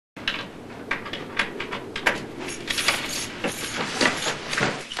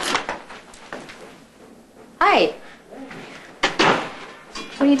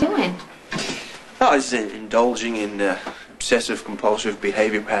you doing? I was indulging in obsessive-compulsive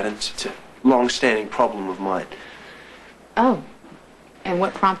behavior patterns. It's a long-standing problem of mine. Oh, and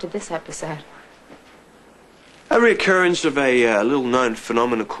what prompted this episode? A reoccurrence of a little-known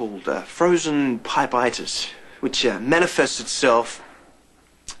phenomenon called frozen pipeitis, which manifests itself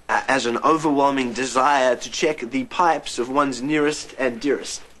as an overwhelming desire to check the pipes of one's nearest and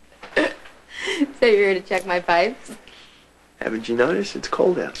dearest. So you're here to check my pipes? Haven't you noticed? It's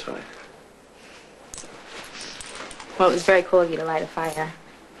cold outside. Well, it was very cool of you to light a fire.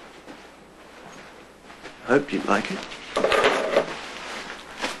 I hope you'd like it.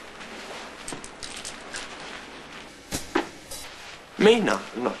 Me? No,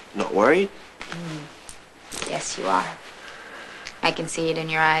 I'm not worried. Yes, you are. I can see it in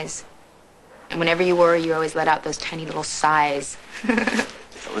your eyes. And whenever you worry, you always let out those tiny little sighs. That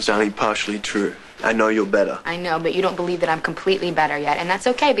was only partially true. I know you're better. I know, but you don't believe that I'm completely better yet. And that's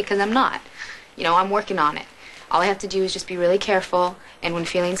okay, because I'm not. You know, I'm working on it. All I have to do is just be really careful. And when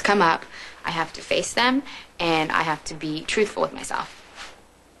feelings come up, I have to face them. And I have to be truthful with myself.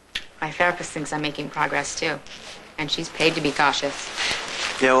 My therapist thinks I'm making progress, too. And she's paid to be cautious.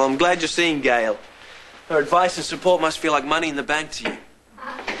 Yeah, well, I'm glad you're seeing Gail. Her advice and support must feel like money in the bank to you.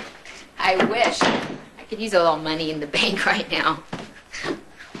 I wish. I could use a little money in the bank right now.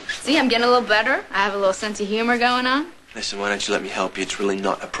 See, I'm getting a little better. I have a little sense of humor going on. Listen, why don't you let me help you? It's really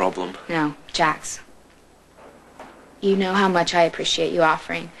not a problem. No, Jax. You know how much I appreciate you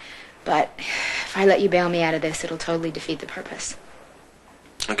offering. But if I let you bail me out of this, it'll totally defeat the purpose.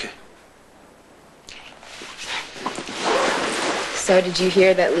 Okay. So did you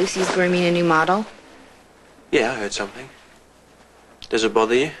hear that Lucy's grooming a new model? Yeah, I heard something. Does it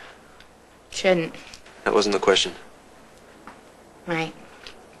bother you? Shouldn't. That wasn't the question. Right.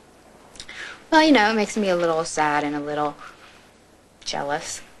 Well, you know, it makes me a little sad and a little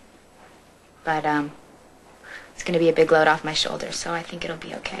jealous. But, it's going to be a big load off my shoulders, so I think it'll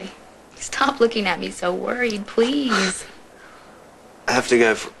be okay. Stop looking at me so worried, please. I have to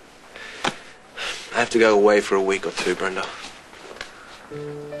go away for a week or two, Brenda.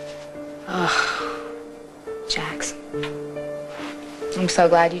 Oh, Jax. I'm so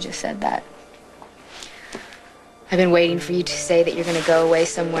glad you just said that. I've been waiting for you to say that you're going to go away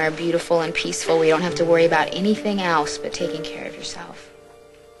somewhere beautiful and peaceful where you don't have to worry about anything else but taking care of yourself.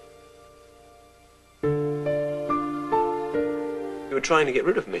 You were trying to get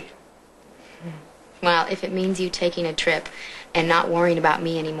rid of me. Well, if it means you taking a trip and not worrying about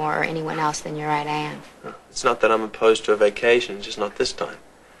me anymore or anyone else, then you're right, I am. It's not that I'm opposed to a vacation, just not this time.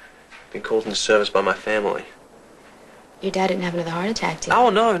 I've been called into service by my family. Your dad didn't have another heart attack, did he? Oh,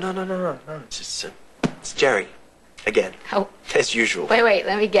 no. It's Jerry. Again. Oh. As usual. Wait,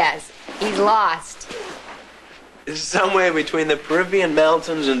 let me guess. He's lost. It's somewhere between the Peruvian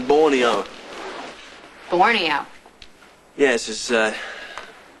mountains and Borneo. Borneo? Yes,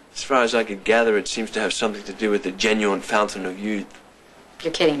 as far as I could gather, it seems to have something to do with the genuine fountain of youth.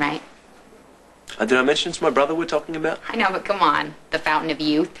 You're kidding, right? Did I mention it's my brother we're talking about? I know, but come on. The fountain of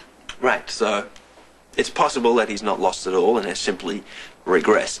youth. Right, so it's possible that he's not lost at all and has simply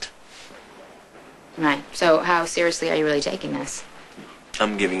regressed. Right. So how seriously are you really taking this?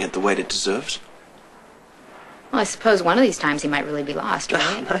 I'm giving it the weight it deserves. Well, I suppose one of these times he might really be lost,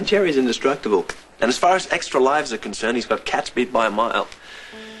 right? No, Jerry's indestructible. And as far as extra lives are concerned, he's got cats beat by a mile.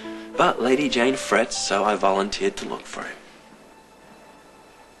 But Lady Jane frets, so I volunteered to look for him.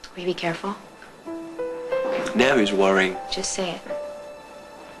 Will you be careful? Now he's worrying. Just say it.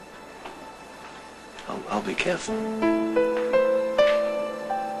 I'll be careful.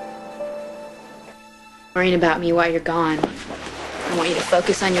 Worrying about me while you're gone. I want you to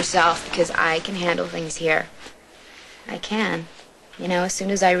focus on yourself because I can handle things here. I can. You know, as soon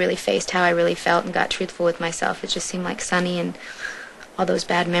as I really faced how I really felt and got truthful with myself, it just seemed like sunny and all those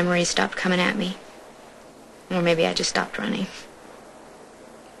bad memories stopped coming at me. Or maybe I just stopped running.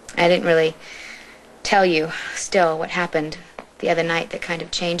 I didn't really tell you still what happened the other night that kind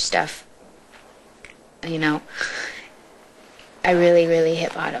of changed stuff. You know, I really, really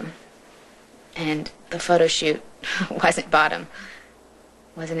hit bottom. And the photo shoot wasn't bottom.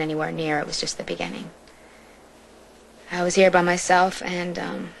 Wasn't anywhere near. It was just the beginning. I was here by myself and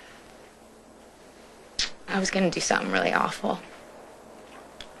I was going to do something really awful.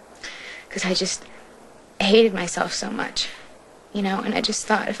 Because I just hated myself so much. You know, and I just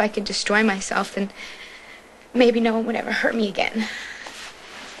thought if I could destroy myself, then maybe no one would ever hurt me again.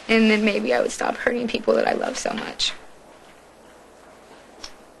 And then maybe I would stop hurting people that I love so much.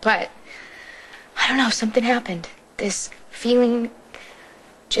 But I don't know, something happened. This feeling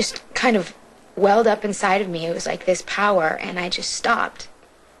just kind of welled up inside of me. It was like this power, and I just stopped.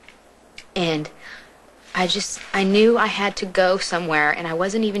 And I knew I had to go somewhere, and I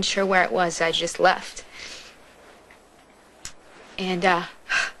wasn't even sure where it was, so I just left. And, I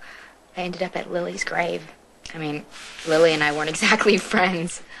ended up at Lily's grave. I mean, Lily and I weren't exactly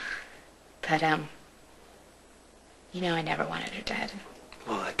friends. But, you know, I never wanted her dead.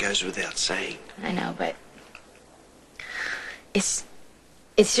 Well, that goes without saying. I know, but it's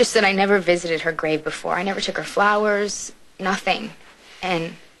just that I never visited her grave before. I never took her flowers, nothing.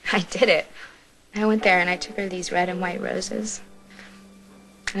 And I did it. I went there and I took her these red and white roses.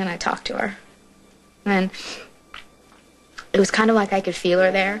 And then I talked to her. And it was kind of like I could feel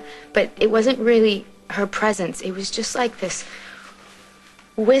her there, but it wasn't really her presence. It was just like this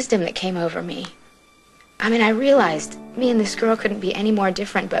wisdom that came over me. I mean, I realized me and this girl couldn't be any more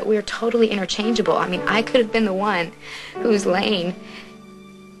different, but we were totally interchangeable. I mean, I could have been the one who was laying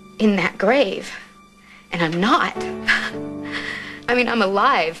in that grave, and I'm not. I mean, I'm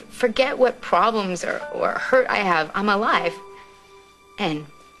alive. Forget what problems or hurt I have. I'm alive. And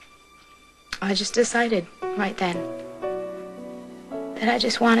I just decided right then that I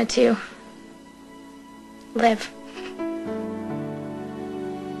just wanted to live.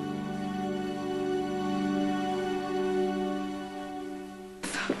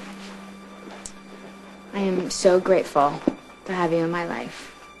 I am so grateful to have you in my life.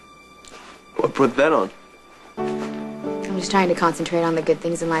 What put that on? I'm just trying to concentrate on the good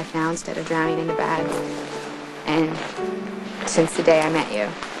things in life now instead of drowning in the bad. And since the day I met you,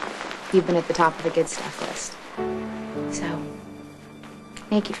 you've been at the top of the good stuff list. So,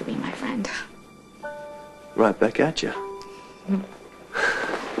 thank you for being my friend. Right back at you.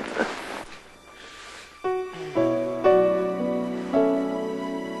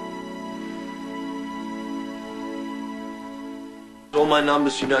 All my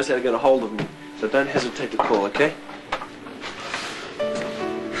numbers, she knows how to get a hold of me. So don't hesitate to call, okay?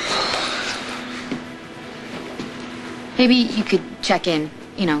 Maybe you could check in,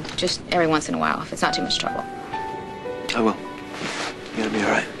 you know, just every once in a while, if it's not too much trouble. I will. You're gonna be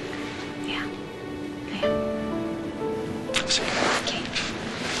all right. Yeah. See you.